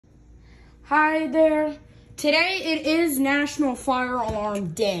Hi there. Today it is National Fire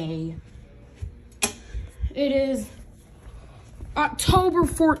Alarm Day. It is October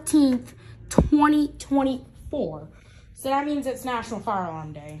 14th, 2024. So that means it's National Fire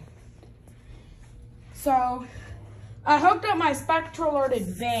Alarm Day. So I hooked up my Spectralert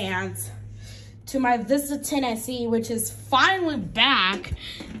Advance to my Vista 10 SE, which is finally back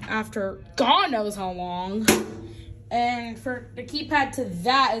after God knows how long. And for the keypad to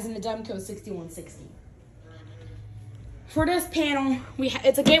that is in the Demco 6160. For this panel,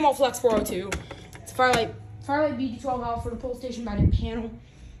 it's a Gamewell Flex 402. It's a Firelight BG12L for the pull station mounted panel.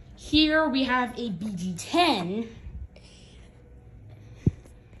 Here we have a BG10.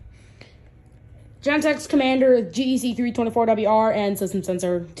 Gentex Commander GEC 324WR and System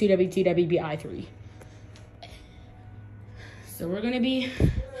Sensor 2W2WBI3. So we're going to be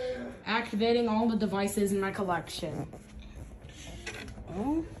activating all the devices in my collection.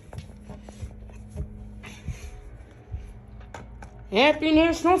 Oh. Happy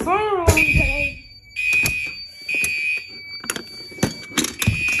National Fire Alarm Day!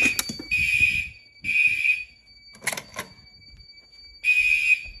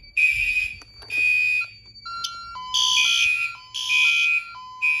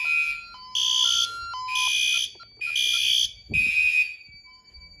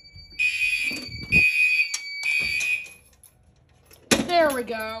 There we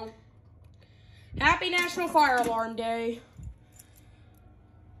go. Happy National Fire Alarm Day.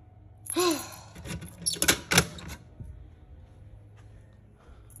 I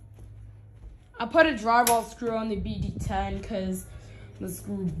put a drywall screw on the BD10 because the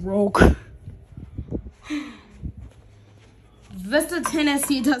screw broke. Vista 10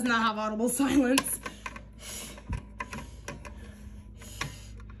 SE does not have audible silence.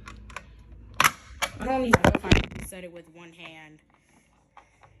 I don't even know if I can set it with one hand.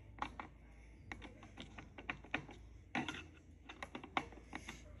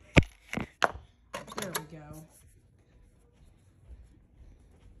 There we go.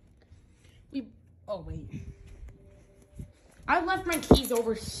 Oh wait. I left my keys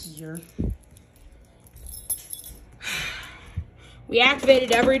over here. We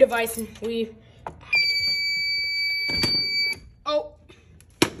activated every device and oh,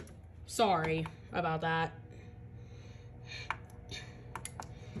 sorry about that.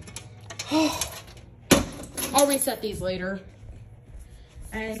 I'll reset these later.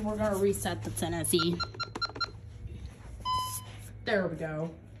 And we're gonna reset the 10 SE. There we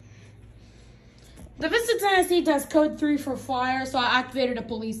go. The Vista 10 SE does code 3 for fire, so I activated a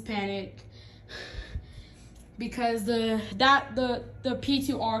police panic because the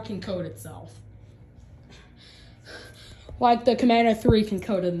P2R can code itself. Like the Commander 3 can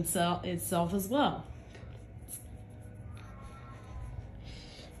code itself as well.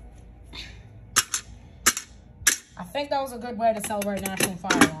 I think that was a good way to celebrate National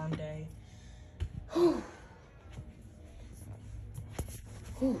Fire Alarm Day. Whew.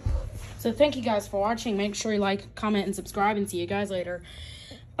 Whew. So thank you guys for watching. Make sure you like, comment, and subscribe, and see you guys later.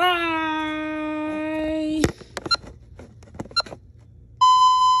 Bye!